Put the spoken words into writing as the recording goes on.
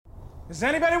Does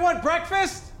anybody want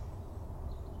breakfast?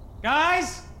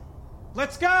 Guys,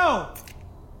 let's go.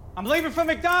 I'm leaving for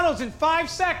McDonald's in 5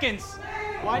 seconds.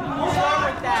 Why didn't you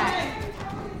start with that?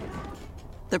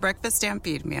 The Breakfast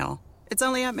Stampede Meal. It's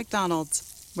only at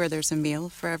McDonald's, where there's a meal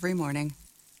for every morning.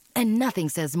 And nothing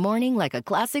says morning like a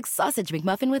classic sausage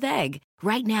McMuffin with egg.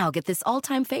 Right now, get this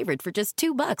all-time favorite for just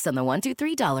 $2 on the $1,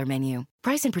 $2, $3 menu.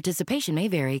 Price and participation may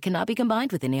vary. Cannot be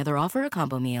combined with any other offer or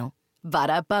combo meal.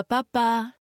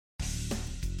 Ba-da-ba-ba-ba.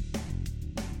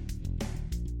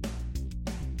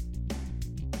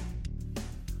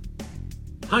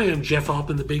 Hi, I'm Jeff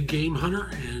Altman, the Big Game Hunter,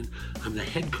 and I'm the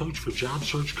head coach for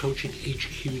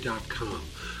JobSearchCoachingHQ.com,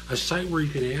 a site where you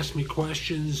can ask me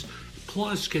questions,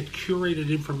 plus get curated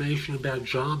information about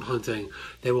job hunting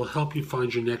that will help you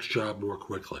find your next job more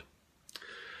quickly.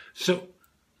 So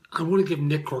I want to give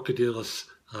Nick Crocodilis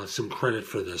some credit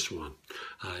for this one.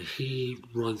 He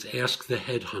runs Ask the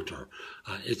Headhunter.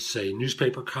 It's a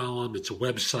newspaper column, it's a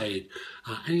website,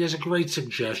 and he has a great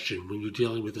suggestion when you're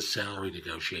dealing with a salary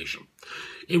negotiation.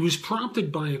 It was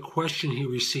prompted by a question he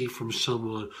received from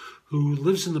someone who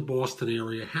lives in the Boston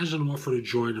area, has an offer to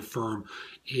join a firm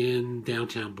in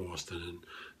downtown Boston, and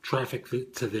traffic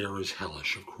to there is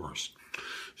hellish, of course.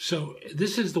 So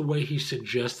this is the way he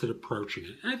suggested approaching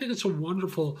it. And I think it's a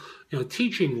wonderful,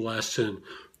 teaching lesson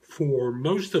for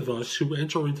most of us who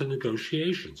enter into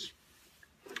negotiations.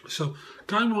 So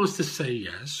guy wants to say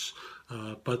yes,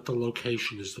 but the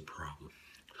location is the problem.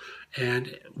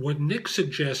 And what Nick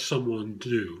suggests someone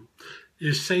do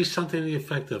is say something to the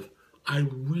effect of, I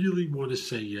really want to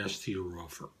say yes to your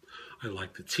offer. I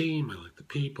like the team, I like the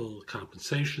people,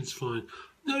 compensation's fine.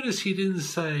 Notice he didn't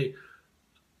say,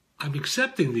 I'm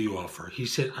accepting the offer. He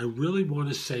said, I really want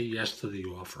to say yes to the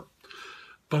offer.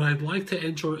 But I'd like to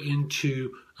enter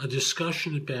into a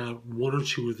discussion about one or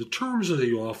two of the terms of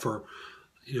the offer,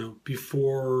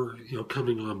 before,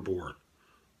 coming on board.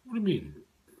 What do you mean,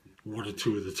 one or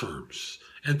two of the terms?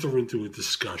 Enter into a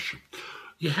discussion.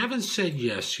 You haven't said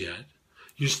yes yet.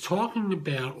 You're talking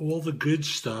about all the good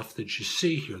stuff that you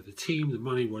see here, the team, the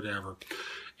money, whatever.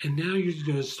 And now you're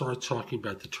going to start talking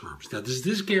about the terms. Now, does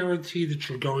this guarantee that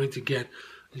you're going to get,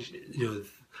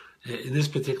 in this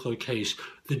particular case,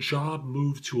 the job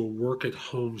moved to a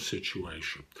work-at-home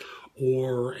situation,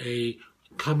 or a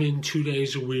come in 2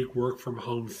 days a week, work from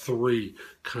home 3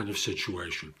 kind of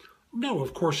situation? No,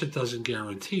 of course it doesn't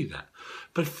guarantee that.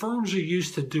 But firms are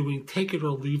used to doing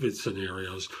take-it-or-leave-it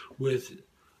scenarios with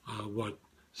what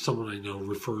someone I know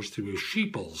refers to as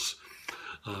sheeples,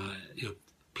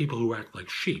 people who act like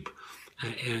sheep.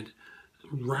 And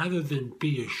rather than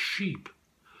be a sheep,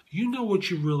 you know what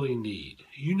you really need.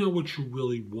 You know what you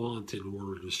really want in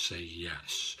order to say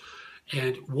yes.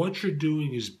 And what you're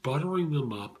doing is buttering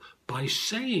them up by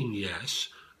saying yes.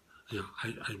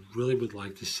 I really would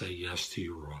like to say yes to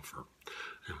your offer.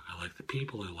 I like the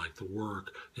people, I like the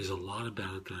work. There's a lot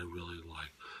about it that I really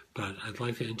like. But I'd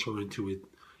like to enter into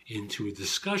a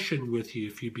discussion with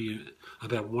you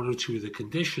about one or two of the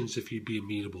conditions if you'd be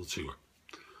amenable to it.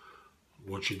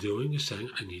 What you're doing is saying,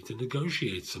 I need to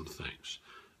negotiate some things.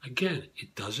 Again,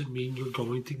 it doesn't mean you're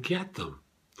going to get them,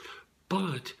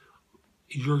 but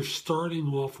you're starting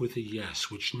off with a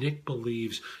yes, which Nick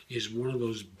believes is one of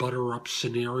those butter-up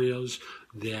scenarios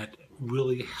that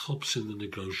really helps in the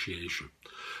negotiation.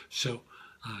 So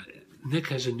Nick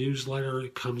has a newsletter.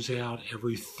 It comes out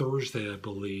every Thursday, I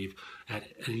believe, and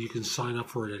you can sign up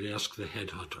for it at Ask the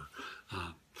Headhunter.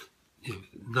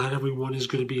 Not everyone is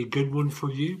going to be a good one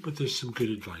for you, but there's some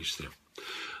good advice there.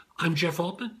 I'm Jeff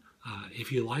Altman.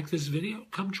 If you like this video,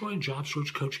 come join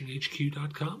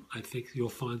JobSearchCoachingHQ.com. I think you'll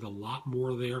find a lot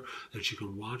more there that you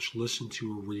can watch, listen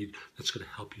to, or read that's going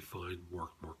to help you find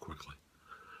work more quickly.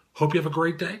 Hope you have a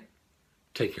great day.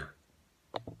 Take care.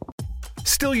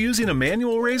 Still using a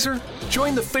manual razor?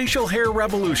 Join the facial hair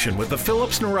revolution with the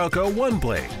Philips Norelco One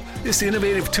Blade. This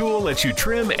innovative tool lets you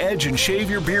trim, edge, and shave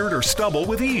your beard or stubble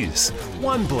with ease.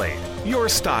 One Blade, your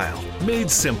style, made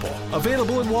simple.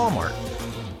 Available at Walmart.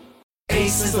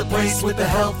 Ace is the place with the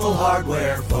helpful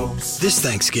hardware, folks. This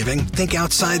Thanksgiving, think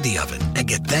outside the oven and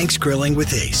get Thanks Grilling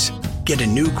with Ace. Get a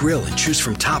new grill and choose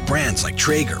from top brands like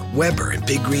Traeger, Weber, and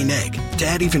Big Green Egg to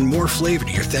add even more flavor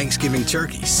to your Thanksgiving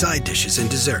turkey, side dishes, and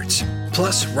desserts.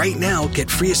 Plus, right now, get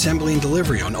free assembly and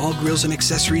delivery on all grills and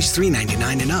accessories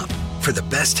 $3.99 and up. For the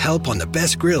best help on the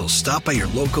best grills, stop by your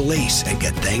local Ace and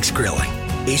get Thanks Grilling.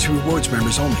 Ace Rewards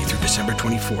members only through December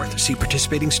 24th. See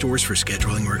participating stores for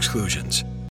scheduling or exclusions.